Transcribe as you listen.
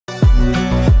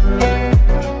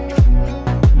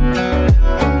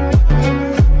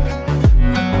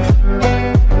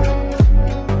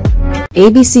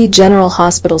ABC General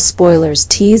Hospital spoilers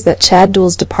tease that Chad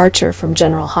Duell's departure from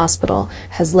General Hospital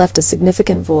has left a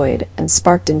significant void and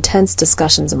sparked intense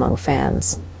discussions among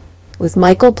fans. With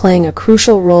Michael playing a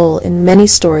crucial role in many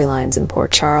storylines in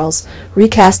Port Charles,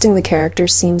 recasting the character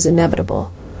seems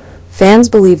inevitable. Fans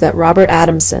believe that Robert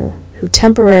Adamson, who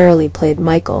temporarily played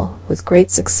Michael with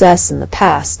great success in the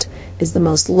past, is the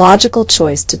most logical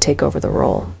choice to take over the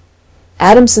role.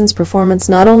 Adamson's performance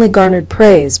not only garnered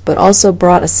praise but also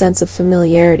brought a sense of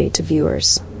familiarity to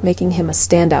viewers, making him a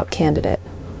standout candidate.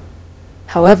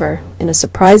 However, in a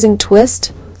surprising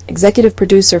twist, executive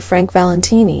producer Frank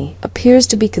Valentini appears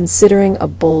to be considering a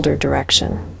bolder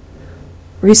direction.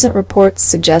 Recent reports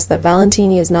suggest that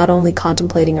Valentini is not only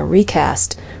contemplating a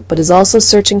recast, but is also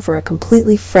searching for a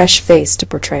completely fresh face to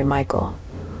portray Michael.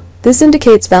 This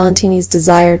indicates Valentini's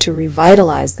desire to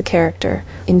revitalize the character,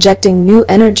 injecting new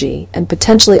energy and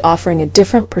potentially offering a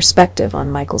different perspective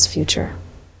on Michael's future.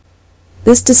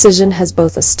 This decision has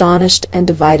both astonished and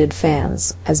divided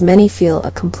fans, as many feel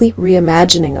a complete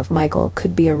reimagining of Michael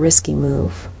could be a risky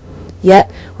move.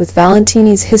 Yet, with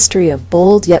Valentini's history of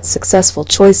bold yet successful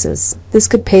choices, this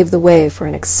could pave the way for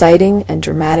an exciting and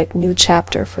dramatic new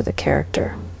chapter for the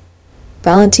character.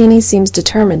 Valentini seems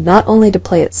determined not only to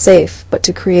play it safe, but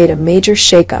to create a major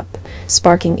shakeup,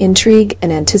 sparking intrigue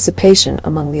and anticipation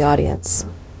among the audience.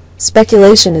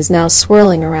 Speculation is now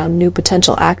swirling around new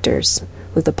potential actors,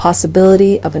 with the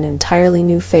possibility of an entirely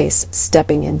new face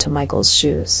stepping into Michael's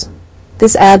shoes.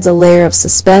 This adds a layer of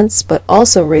suspense, but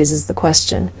also raises the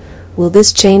question, will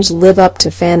this change live up to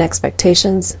fan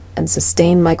expectations and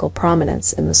sustain Michael's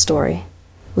prominence in the story?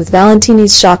 With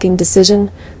Valentini's shocking decision,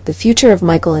 the future of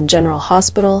Michael in General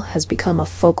Hospital has become a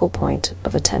focal point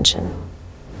of attention.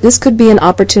 This could be an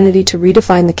opportunity to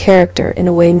redefine the character in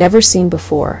a way never seen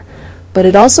before, but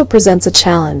it also presents a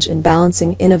challenge in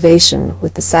balancing innovation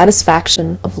with the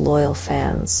satisfaction of loyal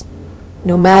fans.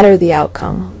 No matter the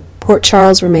outcome, Port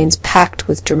Charles remains packed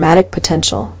with dramatic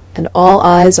potential, and all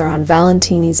eyes are on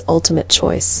Valentini's ultimate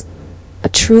choice. A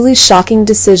truly shocking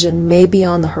decision may be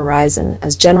on the horizon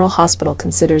as General Hospital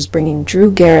considers bringing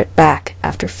Garrett back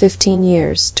after 15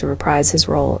 years to reprise his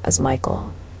role as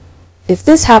Michael. If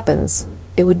this happens,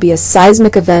 it would be a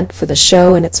seismic event for the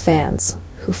show and its fans,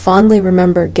 who fondly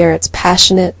remember Garrett's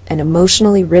passionate and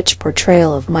emotionally rich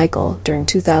portrayal of Michael during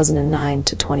 2009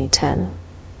 to 2010.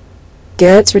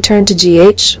 Garrett's return to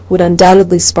GH would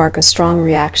undoubtedly spark a strong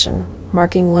reaction,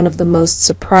 marking one of the most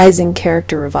surprising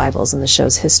character revivals in the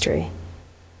show's history.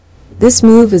 This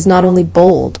move is not only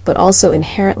bold, but also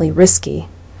inherently risky,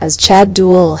 as Chad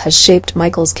Duell has shaped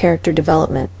Michael's character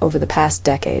development over the past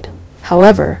decade.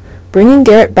 However, bringing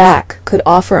Garrett back could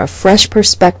offer a fresh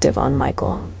perspective on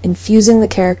Michael, infusing the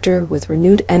character with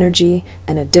renewed energy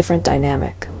and a different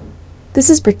dynamic. This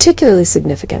is particularly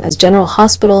significant as General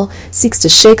Hospital seeks to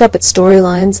shake up its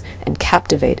storylines and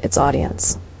captivate its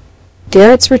audience.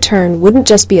 Garrett's return wouldn't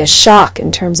just be a shock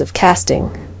in terms of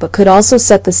casting, but could also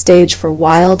set the stage for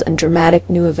wild and dramatic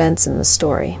new events in the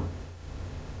story.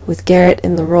 With Garrett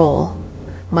in the role,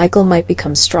 Michael might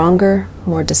become stronger,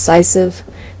 more decisive,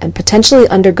 and potentially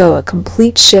undergo a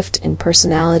complete shift in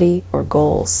personality or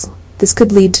goals. This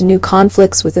could lead to new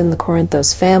conflicts within the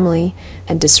Corinthos family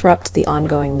and disrupt the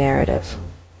ongoing narrative.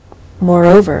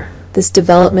 Moreover, this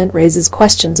development raises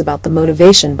questions about the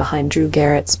motivation behind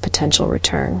Garrett's potential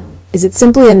return. Is it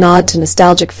simply a nod to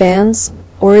nostalgic fans,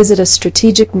 or is it a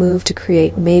strategic move to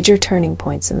create major turning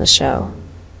points in the show?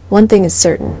 One thing is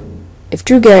certain: if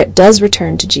Garrett does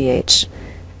return to GH,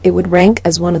 it would rank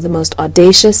as one of the most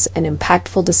audacious and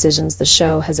impactful decisions the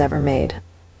show has ever made.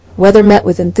 Whether met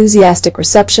with enthusiastic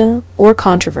reception or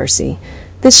controversy,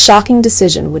 this shocking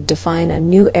decision would define a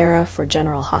new era for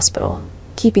General Hospital,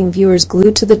 keeping viewers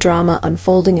glued to the drama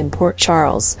unfolding in Port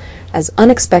Charles as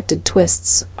unexpected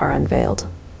twists are unveiled.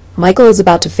 Michael is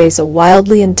about to face a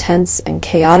wildly intense and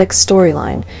chaotic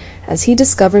storyline as he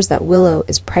discovers that Willow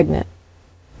is pregnant.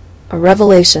 A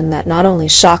revelation that not only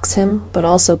shocks him, but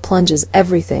also plunges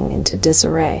everything into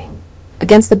disarray.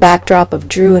 Against the backdrop of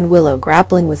Drew and Willow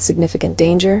grappling with significant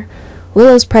danger,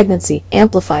 Willow's pregnancy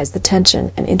amplifies the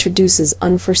tension and introduces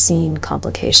unforeseen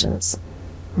complications.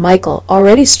 Michael,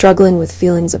 already struggling with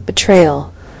feelings of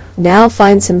betrayal, now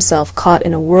finds himself caught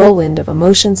in a whirlwind of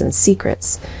emotions and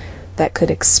secrets that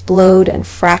could explode and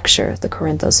fracture the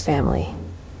Corinthos family.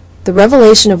 The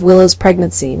revelation of Willow's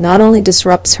pregnancy not only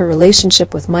disrupts her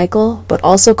relationship with Michael, but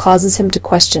also causes him to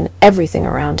question everything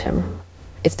around him.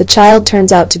 If the child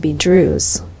turns out to be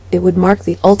Drew's, it would mark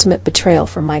the ultimate betrayal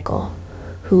for Michael,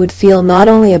 who would feel not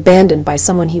only abandoned by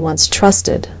someone he once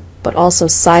trusted, but also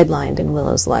sidelined in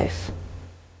Willow's life.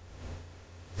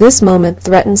 This moment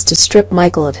threatens to strip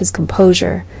Michael of his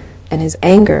composure, and his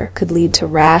anger could lead to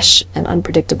rash and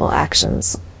unpredictable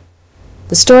actions.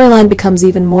 The storyline becomes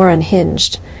even more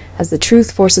unhinged, as the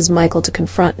truth forces Michael to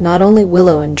confront not only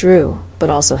Willow and Drew, but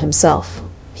also himself.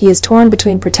 He is torn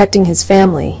between protecting his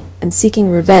family and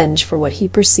seeking revenge for what he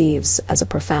perceives as a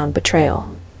profound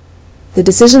betrayal. The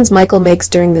decisions Michael makes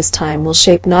during this time will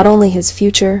shape not only his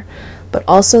future, but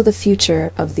also the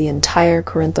future of the entire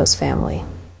Corinthos family.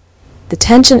 The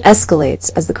tension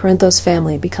escalates as the Corinthos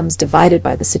family becomes divided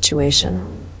by the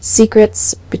situation.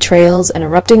 Secrets, betrayals, and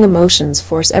erupting emotions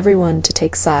force everyone to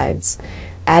take sides,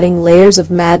 adding layers of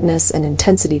madness and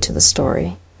intensity to the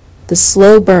story. The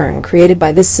slow burn created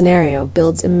by this scenario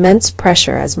builds immense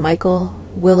pressure as Michael,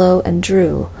 Willow, and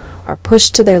Drew are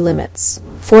pushed to their limits,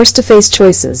 forced to face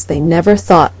choices they never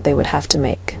thought they would have to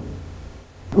make.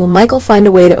 Will Michael find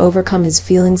a way to overcome his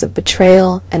feelings of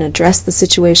betrayal and address the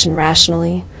situation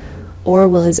rationally, or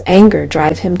will his anger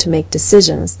drive him to make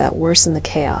decisions that worsen the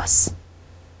chaos?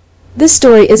 This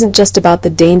story isn't just about the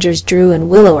dangers Drew and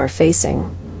Willow are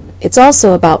facing. It's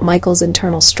also about Michael's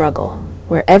internal struggle,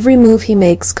 where every move he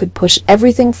makes could push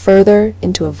everything further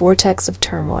into a vortex of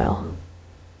turmoil.